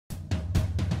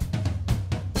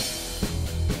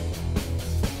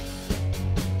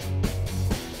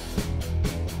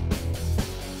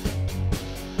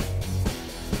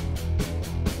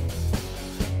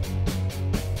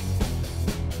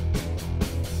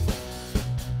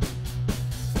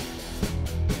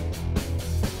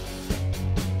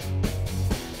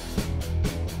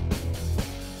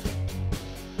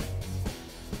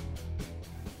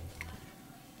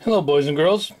Hello boys and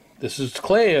girls, this is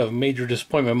Clay of Major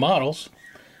Disappointment Models,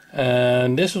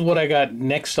 and this is what I got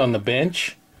next on the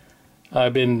bench.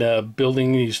 I've been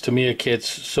building these Tamiya kits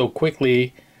so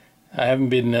quickly I haven't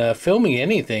been filming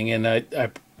anything, and I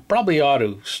probably ought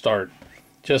to start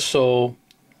just so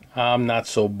I'm not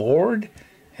so bored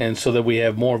and so that we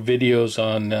have more videos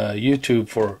on YouTube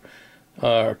for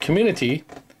our community,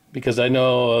 because I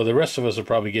know the rest of us are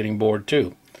probably getting bored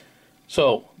too.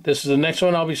 So this is the next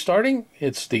one I'll be starting.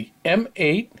 It's the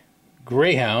M8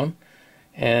 Greyhound,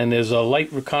 and is a light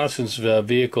reconnaissance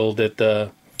vehicle that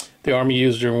the Army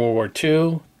used during World War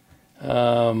II.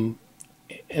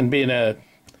 And being a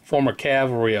former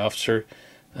cavalry officer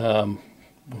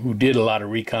who did a lot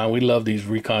of recon, we love these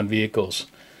recon vehicles.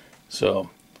 So,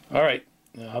 all right,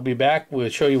 I'll be back. We'll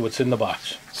show you what's in the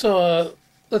box. So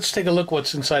let's take a look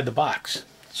what's inside the box.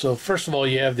 So first of all,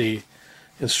 you have the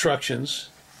instructions.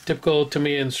 Typical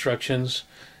Tamiya instructions.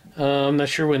 I'm not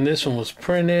sure when this one was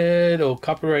printed. Oh,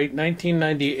 copyright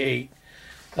 1998.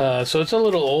 So it's a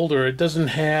little older. It doesn't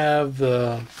have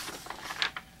the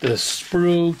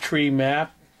sprue tree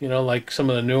map, you know, like some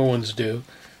of the newer ones do.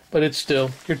 But it's still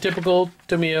your typical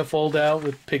Tamiya fold out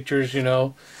with pictures, you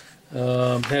know.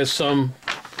 Has some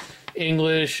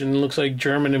English and looks like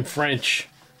German and French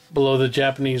below the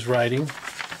Japanese writing.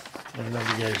 I don't know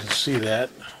if you guys can see that.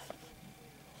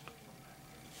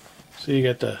 So you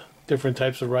got the different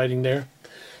types of writing there.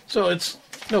 So it's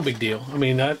no big deal. I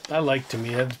mean, I like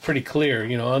Tamiya. It's pretty clear,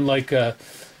 you know, unlike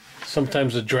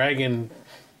sometimes the Dragon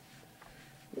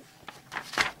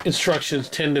instructions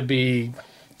tend to be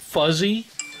fuzzy,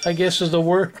 I guess is the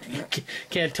word. You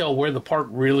can't tell where the part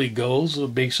really goes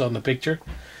based on the picture.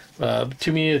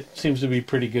 To me, it seems to be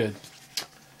pretty good.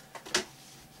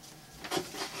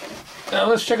 Now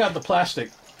let's check out the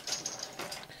plastic.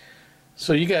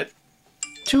 So you got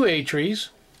two A-trees.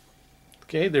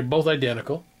 Okay, they're both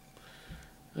identical.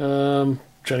 Trying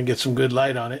to get some good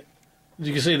light on it. As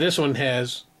you can see, this one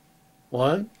has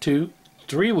 1, 2,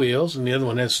 3 wheels, and the other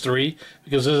one has 3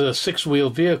 because this is a 6-wheel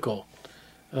vehicle.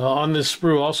 On this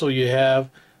sprue also you have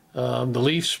the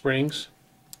leaf springs,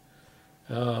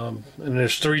 and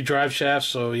there's 3 drive shafts,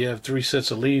 so you have 3 sets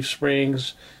of leaf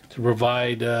springs to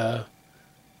provide you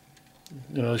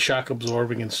know, shock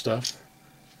absorbing and stuff.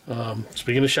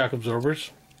 Speaking of shock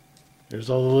absorbers, there's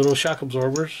all the little shock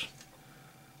absorbers.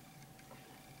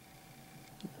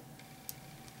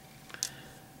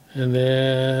 And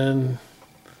then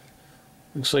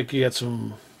looks like you got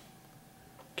some,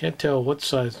 can't tell what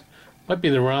size, might be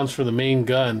the rounds for the main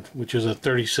gun, which is a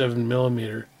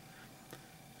 37mm.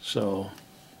 So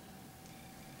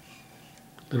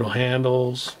little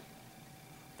handles,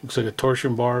 looks like a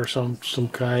torsion bar or some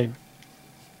kind.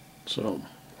 So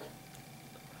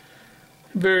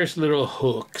various little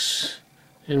hooks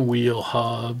and wheel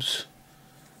hubs.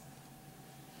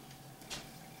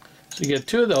 So you get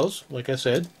 2 of those, like I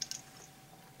said.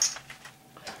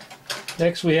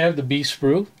 Next we have the B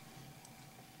sprue.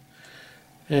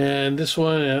 And this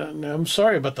one, I'm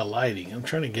sorry about the lighting. I'm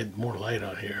trying to get more light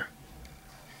on here.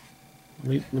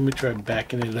 Let me try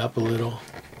backing it up a little.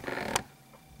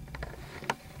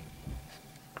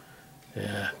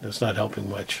 Yeah, that's not helping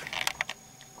much.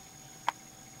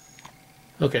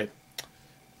 Okay,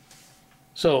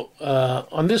 so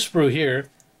on this sprue here,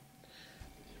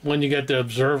 when you got the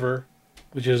observer,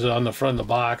 which is on the front of the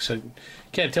box, I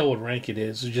can't tell what rank it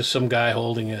is. It's just some guy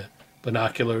holding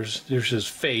binoculars. There's his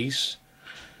face,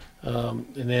 and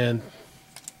then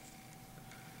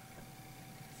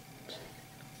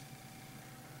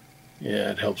yeah,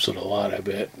 it helps it a lot, I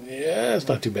bet. Yeah, it's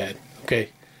not too bad. Okay,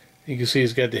 you can see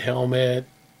he's got the helmet,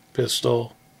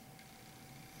 pistol.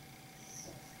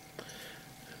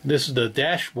 This is the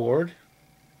dashboard.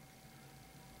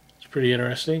 It's pretty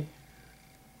interesting.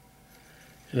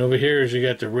 And over here is you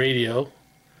got the radio.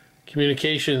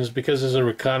 Communications, because it's a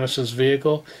reconnaissance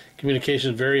vehicle,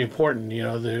 communication is very important. You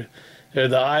know, they're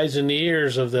the eyes and the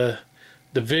ears of the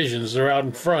divisions. They're out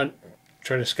in front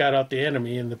trying to scout out the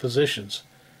enemy in the positions.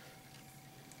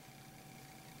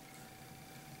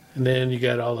 And then you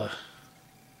got all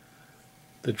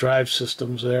the drive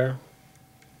systems there.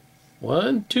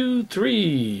 1, 2,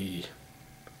 3.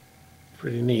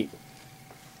 Pretty neat.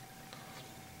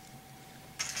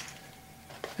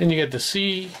 And you got the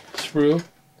C sprue,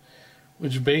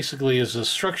 which basically is the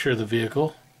structure of the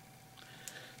vehicle.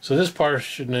 So this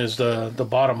portion is the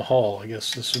bottom hull. I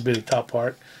guess this would be the top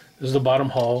part. This is the bottom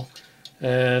hull,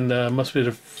 and must be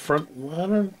the front. I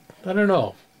don't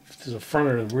know if it's the front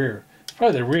or the rear. It's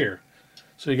probably the rear.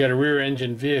 So you got a rear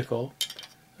engine vehicle.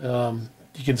 You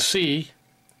can see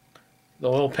the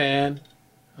oil pan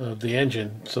of the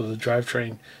engine, so the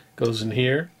drivetrain goes in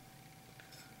here.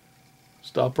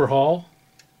 It's the upper hull.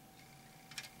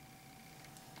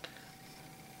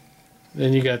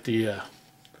 Then you got the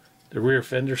rear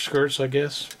fender skirts, I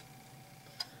guess,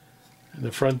 and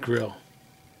the front grille.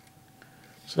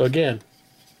 So again,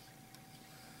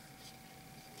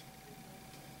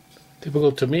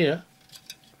 typical Tamiya.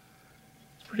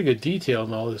 It's pretty good detail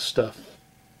in all this stuff.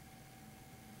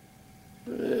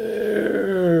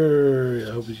 There,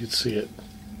 I hope you can see it.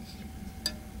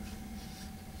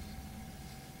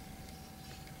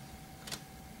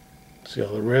 See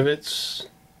all the rivets.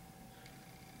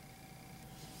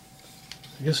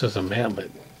 I guess that's a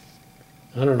mantlet.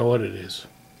 I don't know what it is.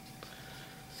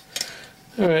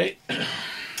 All right.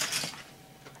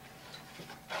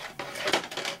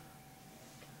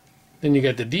 Then you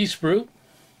got the D-sprue.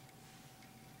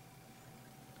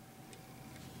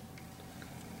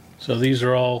 So these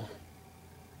are all,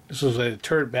 this was a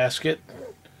turret basket,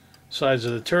 sides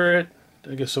of the turret.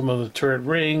 I guess some of the turret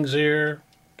rings here.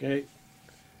 Okay.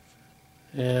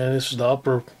 And this is the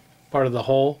upper part of the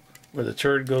hull where the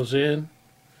turret goes in.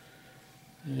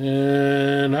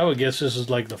 And I would guess this is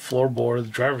like the floorboard of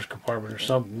the driver's compartment or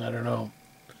something. I don't know.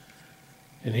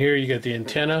 And here you got the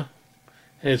antenna.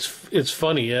 And it's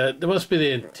funny. There must be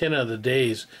the antenna of the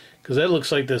days, because that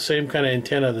looks like the same kind of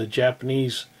antenna the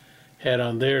Japanese had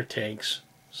on their tanks.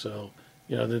 So,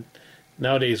 you know,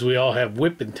 nowadays we all have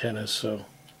whip antennas. So,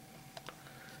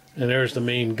 and there's the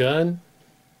main gun,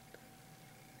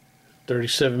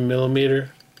 37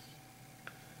 millimeter.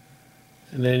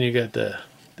 And then you got the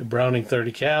Browning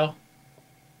 30 cal,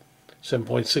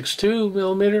 7.62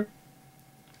 millimeter.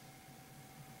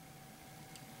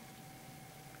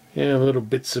 Yeah, little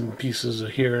bits and pieces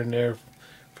of here and there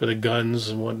for the guns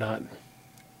and whatnot,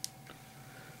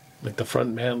 like the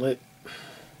front mantlet.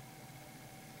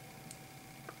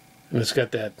 And it's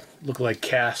got that look like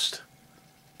cast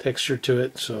texture to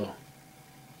it. So,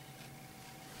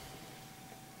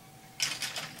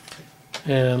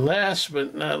 and last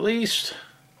but not least,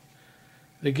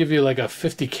 they give you like a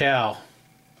 50 cal.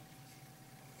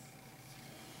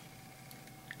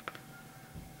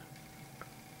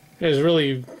 It's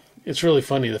really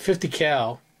funny. The 50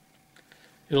 cal,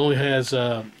 it only has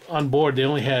on board. They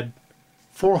only had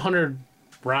 400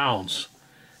 rounds,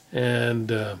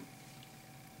 and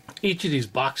each of these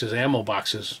boxes, ammo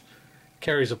boxes,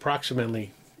 carries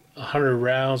approximately 100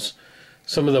 rounds.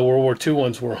 Some of the World War II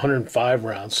ones were 105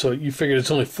 rounds. So you figure it's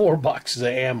only 4 boxes of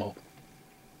ammo.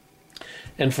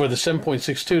 And for the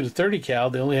 7.62 to 30 cal,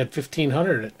 they only had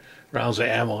 1,500 rounds of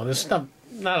ammo, and it's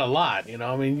not a lot, you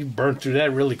know. I mean, you burn through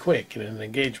that really quick in an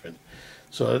engagement,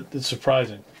 so it's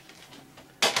surprising.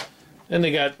 Then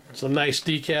they got some nice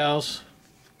decals.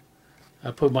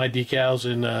 I put my decals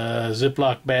in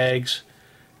Ziploc bags,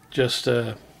 just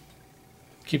to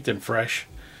keep them fresh.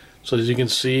 So as you can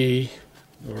see,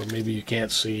 or maybe you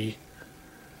can't see,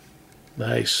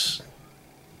 nice.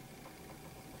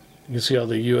 You can see all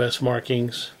the U.S.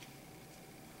 markings.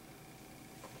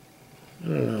 I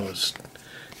don't know,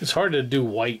 it's hard to do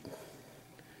white.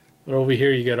 But over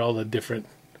here you got all the different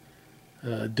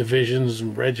divisions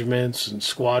and regiments and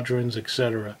squadrons,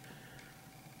 etc.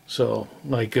 So,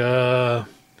 like,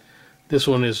 this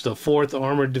one is the 4th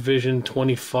Armored Division,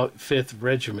 25th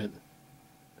Regiment,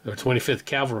 or 25th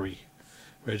Cavalry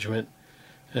Regiment.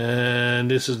 And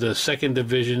this is the 2nd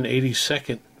Division,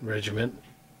 82nd Regiment.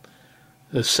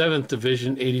 The 7th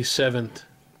Division, 87th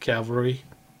Cavalry.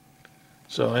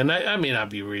 So, and I may not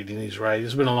be reading these right.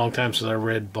 It's been a long time since I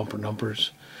read bumper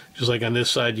numbers. Just like on this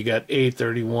side, you got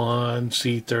A31,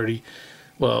 C30.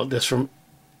 Well, that's from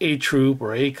A Troop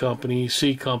or A Company,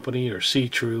 C Company or C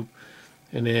Troop.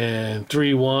 And then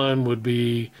 3-1 would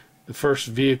be the 1st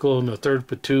vehicle and the 3rd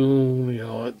platoon. You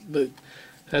know,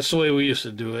 that's the way we used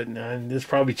to do it. And it's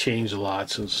probably changed a lot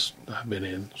since I've been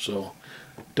in. So,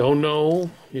 don't know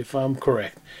if I'm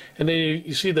correct. And then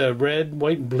you see the red,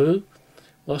 white, and blue.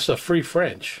 Well, it's a Free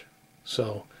French,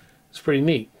 so it's pretty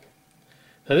neat.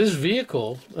 Now this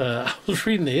vehicle, I was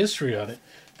reading the history on it.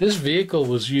 This vehicle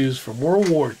was used from World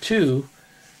War II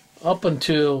up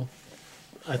until,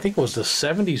 I think it was the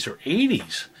 70s or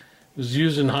 80s. It was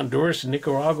used in Honduras and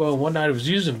Nicaragua and whatnot. It was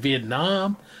used in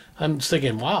Vietnam. I'm just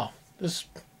thinking, wow, this is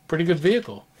a pretty good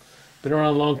vehicle. Been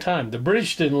around a long time. The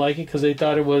British didn't like it because they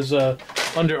thought it was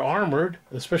under-armored,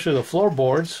 especially the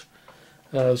floorboards.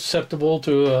 Susceptible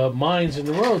to mines in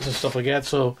the roads and stuff like that.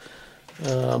 So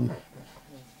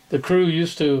the crew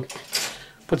used to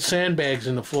put sandbags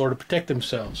in the floor to protect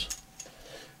themselves.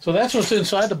 So that's what's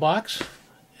inside the box.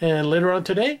 And later on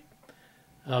today,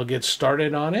 I'll get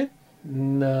started on it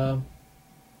and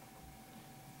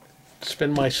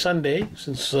spend my Sunday,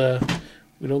 since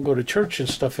we don't go to church and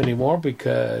stuff anymore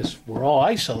because we're all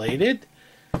isolated.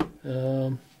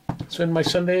 spend my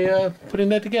Sunday putting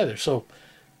that together. So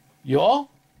you all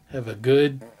have a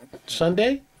good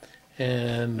Sunday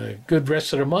and a good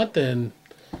rest of the month, and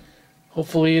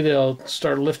hopefully they'll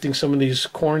start lifting some of these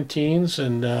quarantines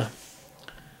and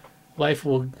life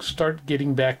will start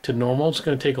getting back to normal. It's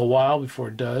going to take a while before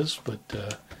it does, but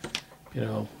you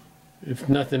know, if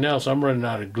nothing else, I'm running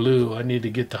out of glue. I need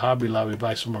to get to Hobby Lobby,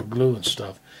 buy some more glue and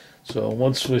stuff. So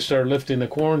once we start lifting the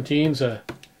quarantines, I'll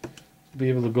be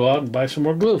able to go out and buy some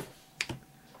more glue.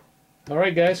 All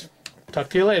right, guys. Talk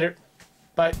to you later.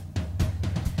 Bye.